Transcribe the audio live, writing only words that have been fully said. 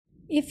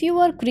If you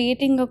are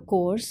creating a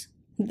course,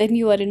 then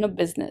you are in a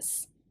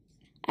business.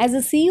 As a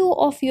CEO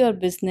of your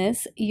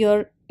business,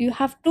 you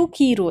have two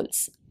key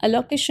roles: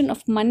 allocation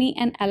of money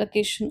and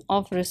allocation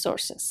of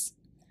resources.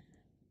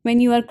 When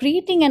you are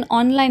creating an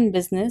online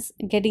business,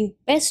 getting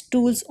best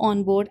tools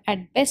on board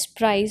at best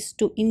price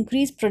to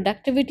increase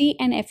productivity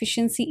and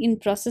efficiency in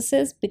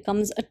processes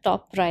becomes a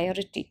top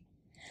priority.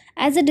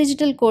 As a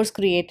digital course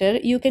creator,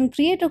 you can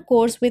create a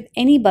course with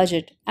any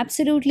budget,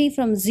 absolutely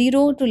from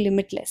zero to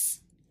limitless.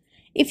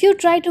 If you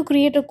try to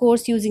create a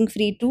course using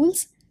free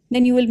tools,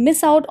 then you will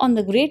miss out on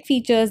the great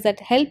features that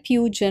help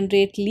you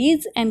generate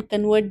leads and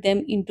convert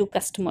them into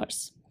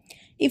customers.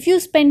 If you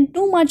spend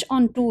too much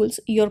on tools,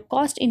 your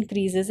cost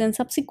increases and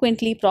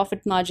subsequently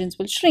profit margins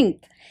will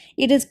shrink.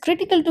 It is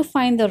critical to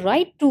find the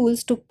right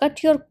tools to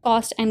cut your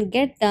cost and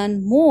get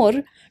done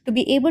more to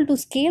be able to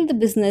scale the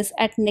business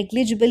at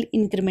negligible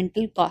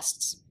incremental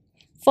costs.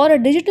 For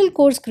a digital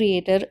course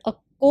creator, a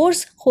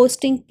course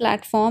hosting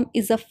platform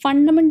is a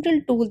fundamental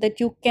tool that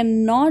you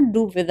cannot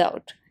do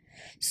without.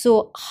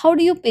 So, how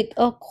do you pick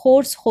a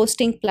course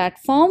hosting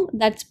platform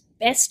that's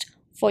best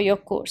for your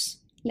course?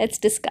 Let's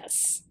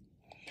discuss.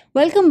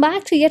 Welcome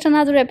back to yet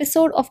another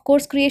episode of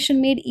Course Creation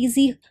Made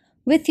Easy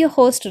with your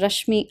host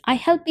Rashmi. I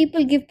help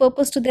people give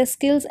purpose to their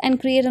skills and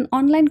create an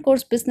online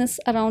course business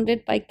around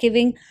it by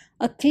giving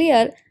a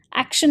clear,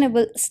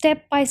 actionable,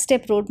 step by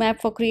step roadmap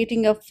for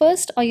creating your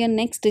first or your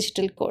next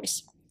digital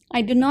course.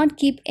 I do not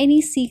keep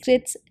any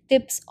secrets,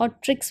 tips, or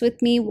tricks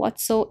with me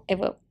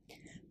whatsoever.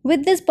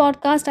 With this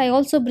podcast, I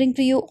also bring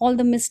to you all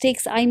the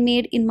mistakes I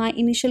made in my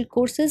initial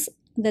courses,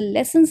 the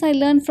lessons I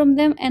learned from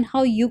them, and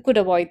how you could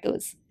avoid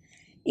those.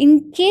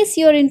 In case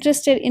you're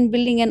interested in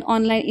building an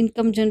online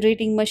income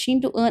generating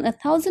machine to earn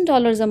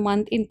 $1,000 a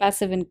month in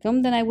passive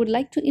income, then I would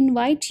like to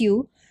invite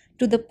you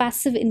to the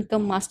Passive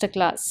Income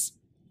Masterclass.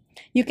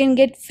 You can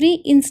get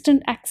free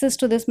instant access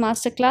to this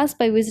masterclass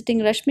by visiting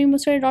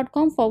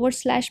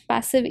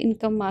rashmimusare.com/passive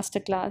income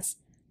masterclass.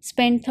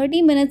 Spend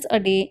 30 minutes a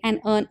day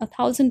and earn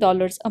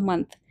 $1,000 a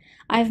month.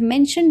 I've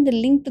mentioned the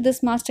link to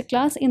this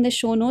masterclass in the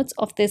show notes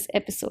of this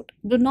episode.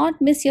 Do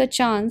not miss your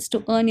chance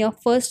to earn your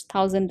first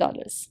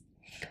 $1,000.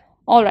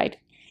 Alright,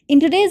 in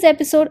today's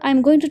episode,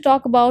 I'm going to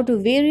talk about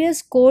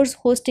various course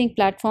hosting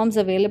platforms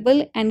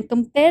available and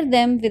compare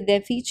them with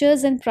their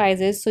features and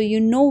prices so you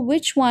know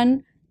which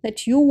one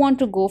that you want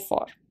to go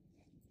for.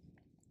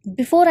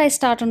 Before I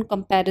start on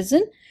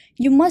comparison,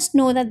 you must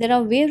know that there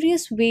are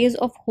various ways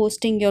of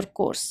hosting your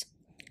course.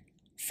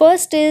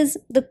 First is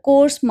the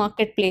course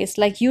marketplace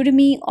like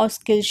Udemy or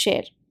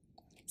Skillshare.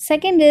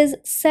 Second is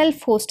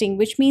self-hosting,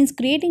 which means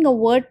creating a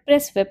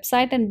WordPress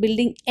website and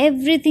building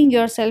everything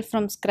yourself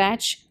from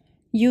scratch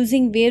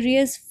using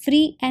various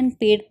free and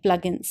paid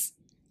plugins.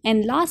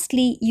 And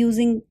lastly,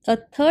 using a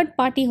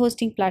third-party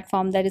hosting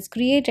platform that is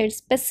created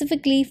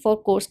specifically for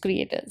course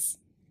creators.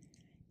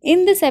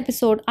 In this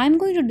episode, I'm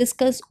going to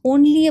discuss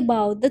only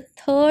about the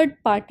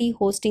third-party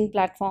hosting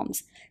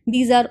platforms.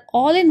 These are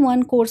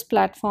all-in-one course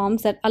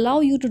platforms that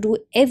allow you to do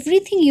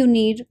everything you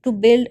need to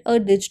build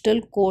a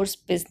digital course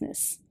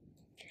business.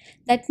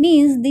 That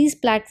means these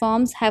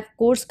platforms have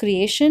course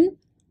creation,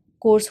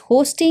 course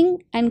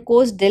hosting, and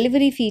course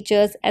delivery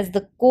features as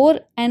the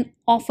core and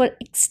offer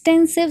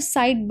extensive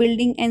site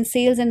building and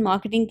sales and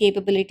marketing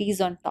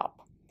capabilities on top.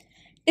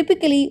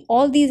 Typically,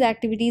 all these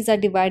activities are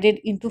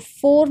divided into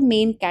four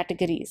main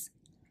categories.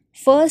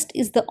 First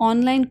is the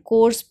online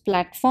course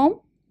platform.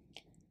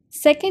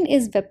 Second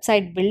is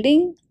website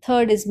building.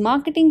 Third is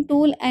marketing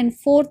tool. And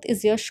fourth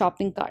is your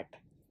shopping cart.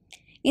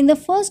 In the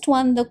first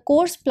one, the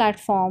course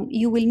platform,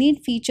 you will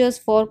need features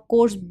for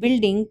course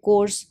building,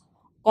 course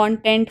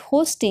content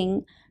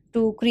hosting,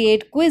 to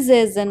create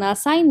quizzes and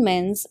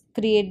assignments,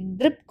 create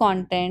drip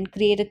content,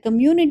 create a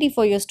community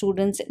for your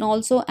students, and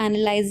also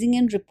analyzing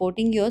and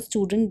reporting your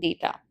student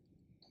data.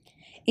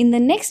 In the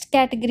next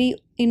category,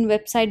 in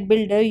website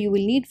builder, you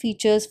will need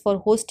features for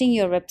hosting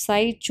your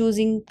website,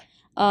 choosing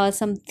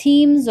some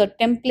themes or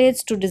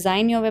templates to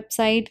design your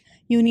website.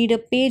 You need a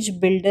page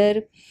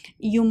builder.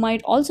 You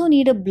might also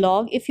need a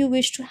blog if you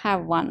wish to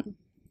have one.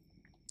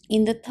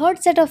 In the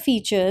third set of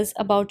features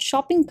about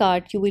shopping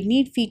cart, you will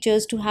need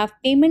features to have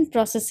payment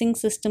processing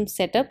system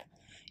set up.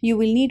 You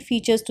will need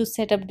features to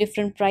set up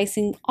different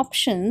pricing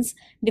options,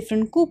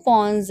 different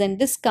coupons and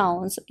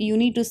discounts. You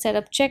need to set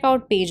up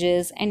checkout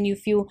pages, and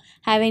if you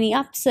have any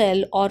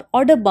upsell or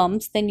order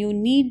bumps, then you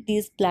need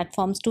these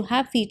platforms to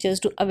have features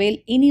to avail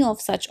any of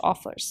such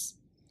offers.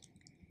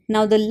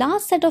 Now, the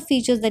last set of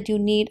features that you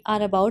need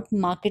are about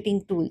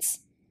marketing tools.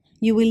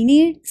 You will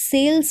need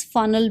sales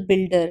funnel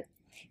builder,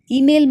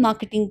 email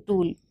marketing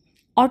tool,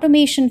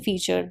 automation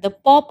feature, the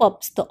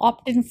pop-ups, the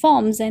opt-in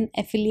forms, and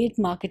affiliate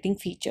marketing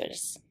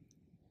features.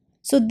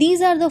 So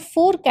these are the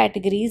four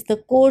categories: the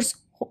course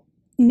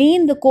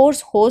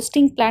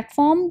hosting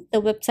platform,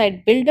 the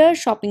website builder,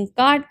 shopping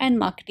cart, and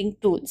marketing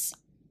tools.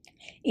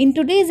 In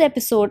today's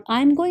episode,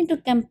 I'm going to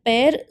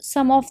compare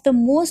some of the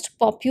most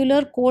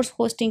popular course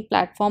hosting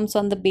platforms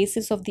on the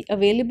basis of the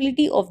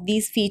availability of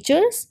these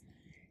features.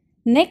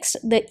 Next,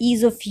 the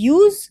ease of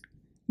use,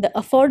 the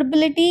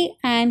affordability,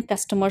 and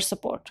customer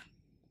support.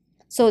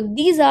 So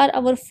these are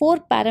our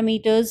 4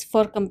 parameters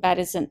for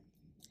comparison.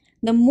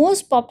 The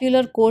most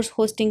popular course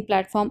hosting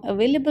platform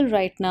available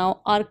right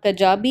now are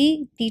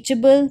Kajabi,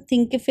 Teachable,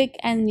 Thinkific,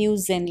 and New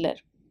Zenler.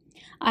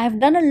 I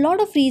have done a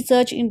lot of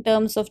research in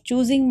terms of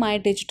choosing my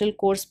digital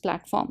course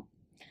platform.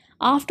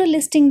 After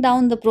listing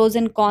down the pros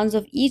and cons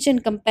of each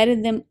and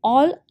comparing them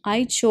all,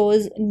 I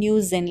chose New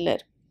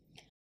Zenler.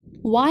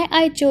 Why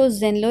I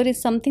chose Zenler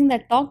is something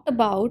that I talked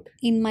about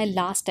in my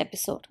last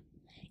episode.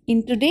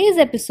 In today's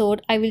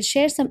episode, I will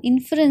share some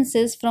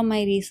inferences from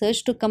my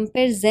research to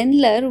compare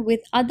Zenler with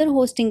other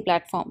hosting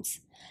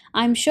platforms.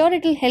 I'm sure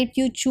it will help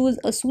you choose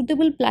a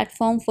suitable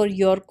platform for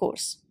your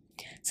course.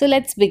 So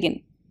let's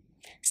begin.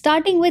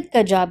 Starting with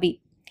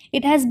Kajabi.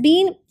 It has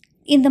been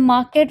in the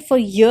market for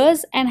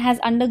years and has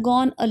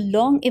undergone a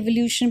long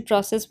evolution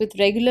process with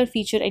regular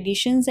feature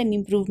additions and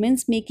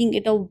improvements, making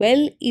it a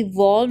well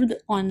evolved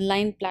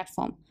online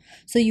platform.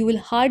 So you will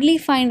hardly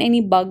find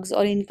any bugs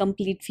or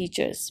incomplete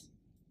features.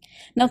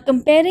 Now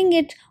comparing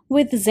it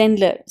with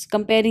Zenler,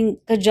 comparing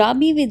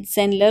Kajabi with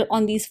Zenler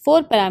on these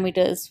 4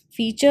 parameters: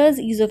 features,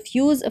 ease of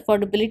use,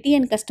 affordability,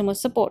 and customer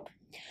support.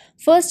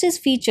 First is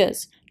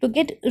features. To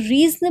get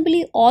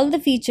reasonably all the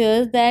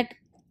features that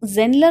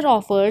Zenler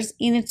offers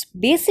in its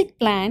basic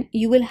plan,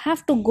 you will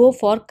have to go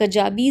for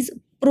Kajabi's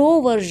Pro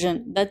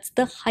version. That's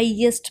the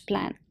highest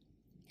plan.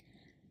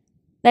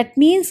 That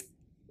means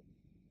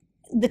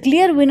the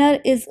clear winner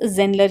is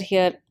Zenler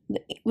here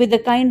with the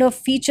kind of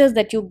features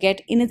that you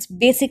get in its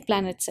basic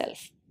plan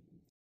itself.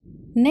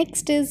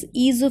 Next is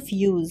ease of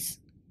use.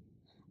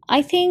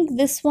 I think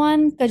this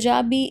one,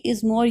 Kajabi,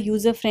 is more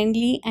user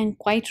friendly and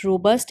quite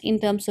robust in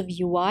terms of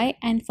UI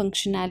and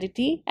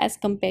functionality as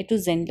compared to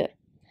Zenler.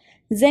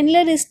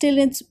 Zenler is still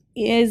in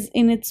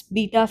its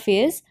beta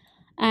phase,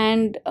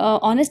 and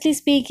honestly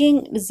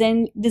speaking,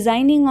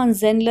 designing on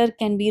Zenler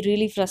can be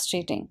really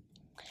frustrating.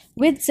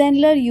 With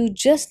Zenler, you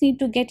just need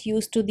to get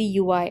used to the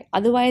UI,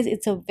 otherwise,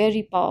 it's a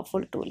very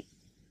powerful tool.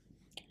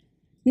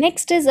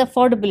 Next is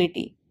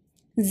affordability.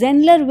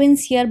 Zenler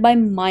wins here by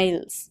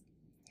miles.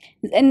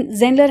 And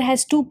Zenler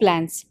has 2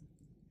 plans: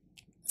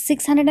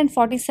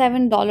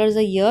 $647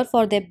 a year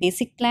for their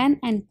basic plan,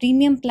 and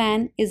premium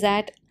plan is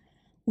at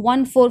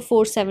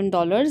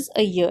 $1447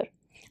 a year.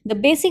 The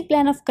basic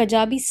plan of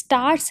Kajabi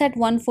starts at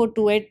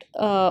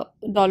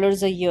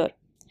 $1428 a year.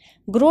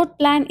 Growth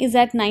plan is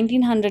at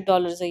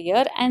 $1900 a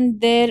year, and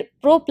their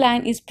pro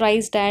plan is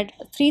priced at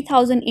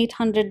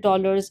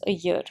 $3800 a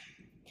year.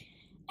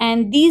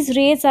 And these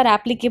rates are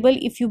applicable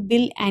if you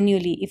bill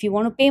annually. If you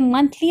want to pay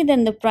monthly,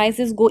 then the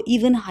prices go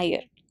even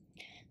higher.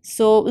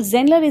 So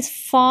Zenler is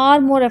far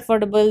more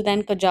affordable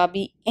than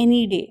Kajabi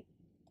any day.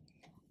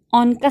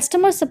 On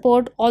customer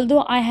support,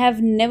 although I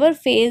have never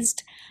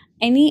faced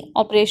any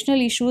operational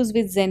issues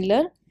with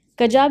Zenler,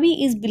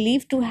 Kajabi is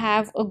believed to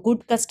have a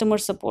good customer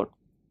support.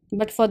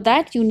 But for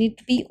that, you need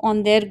to be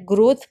on their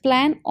growth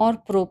plan or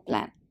pro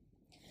plan.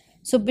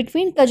 So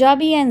between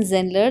Kajabi and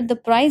Zenler, the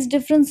price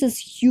difference is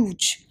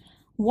huge.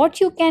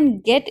 What you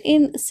can get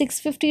in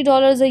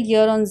 $650 a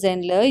year on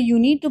Zenler, you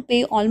need to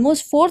pay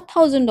almost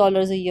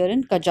 $4000 a year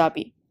in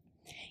Kajabi.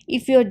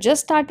 If you're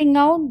just starting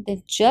out,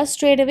 then just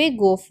straight away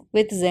go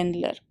with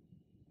Zenler.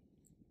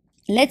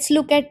 Let's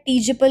look at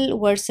Teachable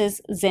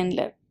versus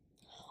Zenler.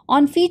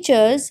 On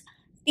features,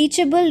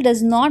 Teachable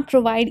does not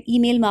provide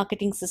email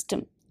marketing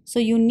system. So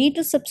you need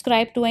to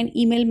subscribe to an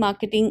email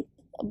marketing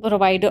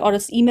provider or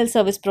an email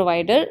service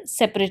provider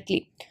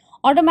separately.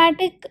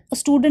 Automatic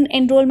student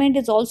enrollment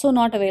is also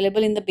not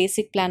available in the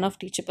basic plan of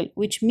Teachable,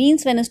 which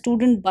means when a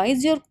student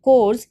buys your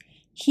course,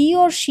 he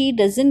or she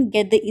doesn't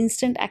get the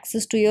instant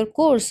access to your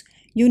course.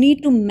 You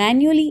need to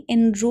manually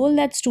enroll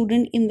that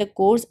student in the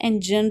course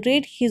and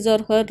generate his or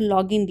her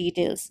login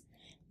details.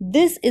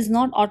 This is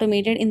not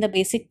automated in the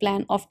basic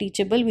plan of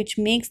Teachable, which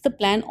makes the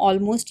plan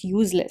almost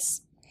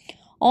useless.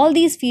 All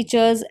these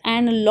features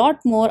and a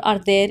lot more are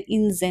there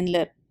in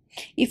Zenler.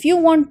 If you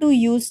want to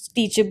use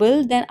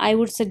Teachable, then I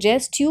would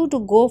suggest you to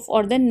go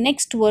for the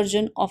next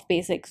version of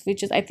Basics,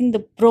 which is I think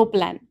the Pro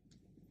plan.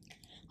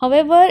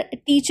 However,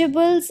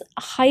 Teachable's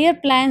higher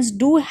plans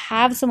do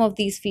have some of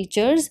these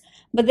features,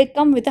 but they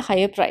come with a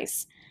higher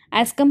price.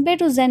 As compared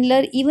to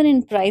Zenler, even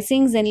in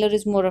pricing, Zenler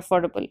is more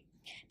affordable.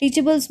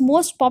 Teachable's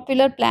most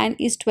popular plan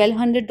is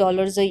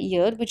 $1200 a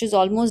year, which is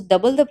almost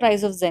double the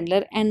price of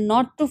Zenler, and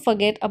not to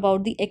forget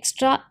about the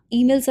extra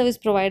email service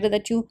provider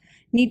that you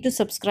need to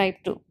subscribe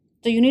to.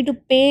 So you need to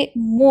pay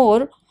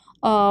more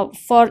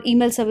for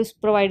email service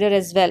provider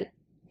as well.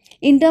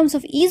 In terms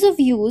of ease of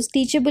use,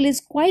 Teachable is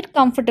quite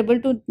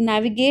comfortable to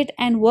navigate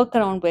and work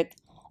around with.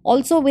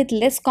 Also, with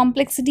less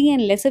complexity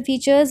and lesser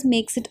features,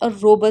 makes it a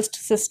robust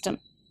system.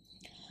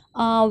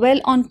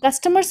 On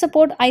customer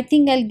support, I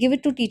think I'll give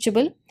it to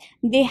Teachable.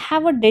 They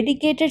have a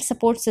dedicated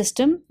support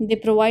system. They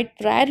provide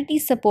priority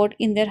support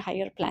in their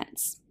higher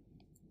plans.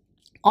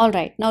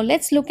 Alright, now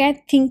let's look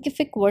at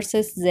Thinkific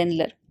versus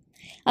Zenler.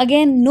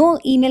 Again, no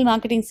email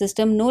marketing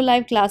system, no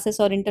live classes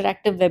or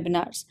interactive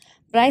webinars.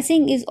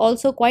 Pricing is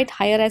also quite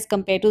higher as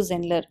compared to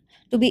Zenler.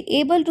 To be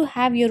able to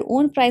have your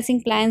own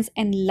pricing plans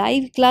and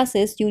live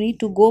classes, you need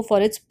to go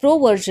for its Pro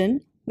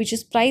version, which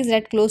is priced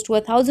at close to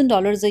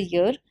 $1,000 a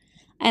year,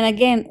 and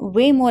again,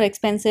 way more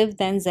expensive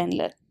than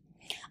Zenler.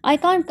 I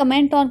can't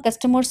comment on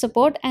customer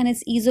support and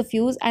its ease of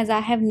use as I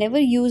have never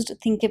used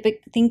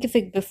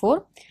Thinkific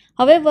before.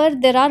 However,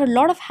 there are a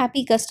lot of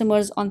happy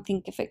customers on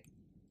Thinkific.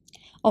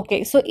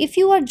 Okay, so if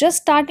you are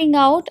just starting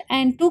out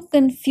and too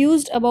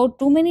confused about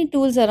too many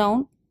tools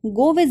around,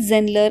 go with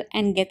Zenler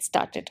and get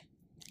started.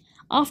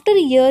 After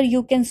a year,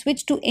 you can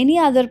switch to any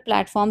other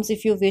platforms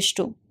if you wish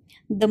to.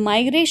 The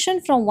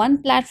migration from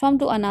one platform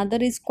to another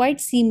is quite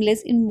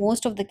seamless in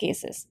most of the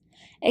cases,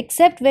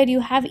 except where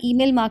you have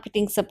email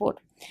marketing support,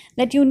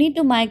 that you need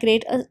to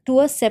migrate to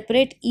a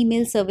separate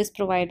email service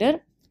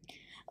provider,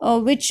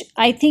 which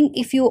I think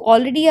if you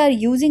already are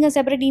using a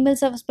separate email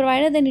service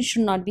provider, then it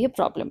should not be a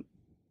problem.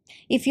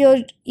 If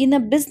you're in a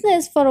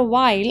business for a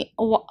while,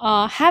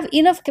 have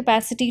enough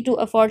capacity to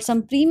afford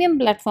some premium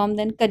platform,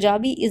 then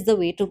Kajabi is the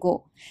way to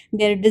go.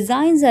 Their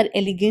designs are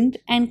elegant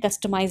and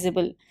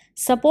customizable.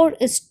 Support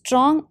is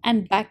strong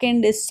and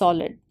backend is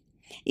solid.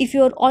 If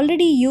you're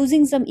already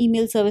using some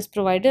email service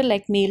provider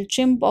like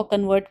MailChimp or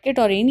ConvertKit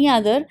or any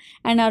other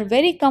and are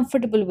very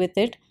comfortable with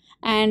it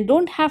and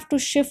don't have to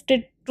shift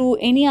it to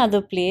any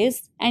other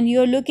place and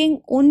you're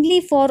looking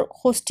only for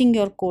hosting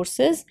your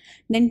courses,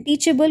 then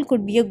Teachable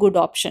could be a good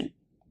option.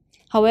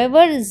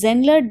 However,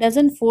 Zenler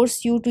doesn't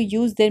force you to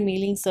use their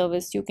mailing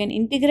service. You can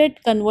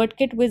integrate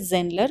ConvertKit with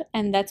Zenler,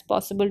 and that's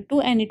possible too,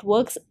 and it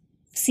works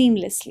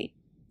seamlessly.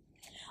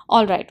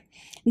 Alright,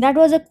 that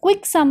was a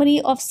quick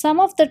summary of some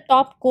of the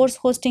top course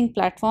hosting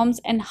platforms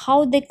and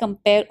how they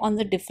compare on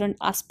the different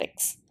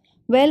aspects.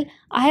 Well,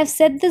 I have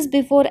said this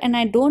before and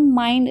I don't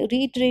mind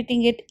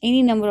reiterating it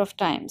any number of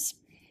times.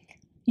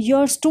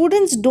 Your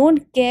students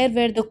don't care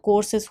where the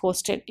course is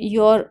hosted.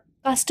 Your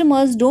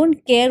customers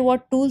don't care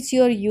what tools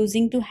you are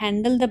using to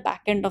handle the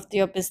backend of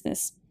your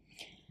business.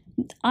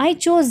 I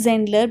chose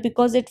Zenler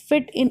because it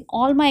fit in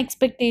all my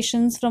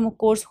expectations from a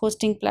course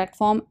hosting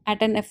platform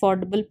at an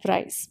affordable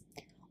price.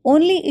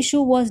 Only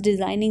issue was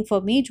designing for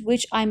me,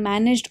 which I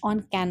managed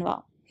on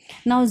Canva.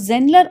 Now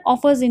Zenler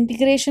offers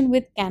integration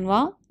with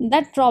Canva.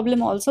 That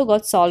problem also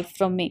got solved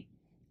from me.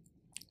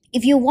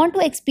 If you want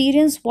to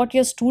experience what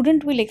your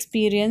student will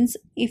experience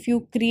if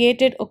you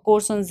created a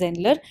course on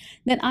Zenler,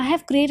 then I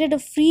have created a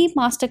free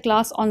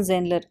masterclass on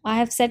Zenler. I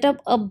have set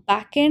up a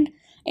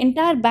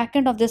entire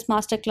backend of this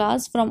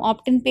masterclass from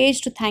opt-in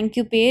page to thank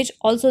you page,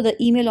 also the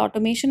email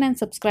automation and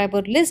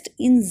subscriber list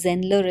in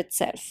Zenler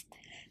itself.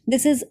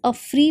 This is a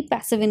free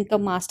passive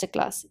income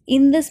masterclass.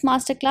 In this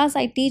masterclass,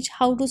 I teach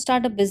how to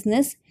start a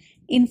business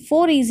in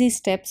 4 easy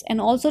steps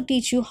and also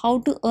teach you how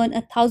to earn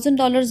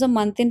 $1,000 a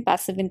month in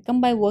passive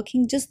income by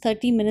working just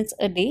 30 minutes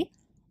a day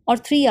or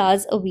 3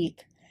 hours a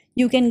week.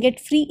 You can get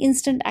free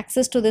instant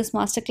access to this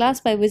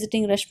masterclass by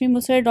visiting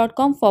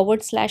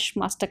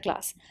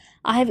rashmimusare.com/masterclass.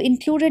 I have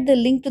included the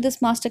link to this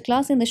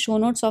masterclass in the show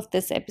notes of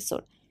this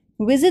episode.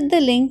 Visit the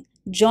link,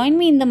 join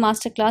me in the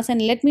masterclass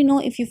and let me know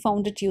if you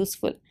found it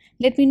useful.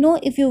 Let me know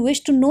if you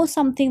wish to know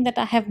something that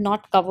I have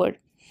not covered.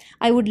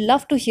 I would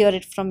love to hear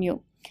it from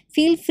you.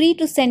 Feel free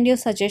to send your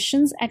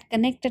suggestions at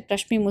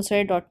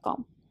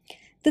connect@rashmimusare.com.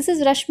 This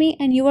is Rashmi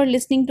and you are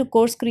listening to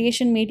Course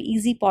Creation Made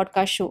Easy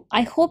podcast show.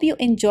 I hope you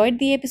enjoyed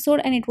the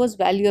episode and it was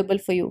valuable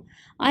for you.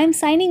 I am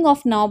signing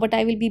off now, but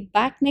I will be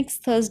back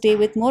next Thursday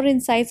with more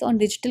insights on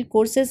digital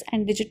courses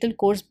and digital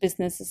course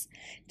businesses.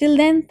 Till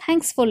then,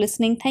 thanks for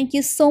listening. Thank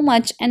you so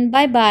much and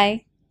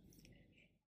bye-bye.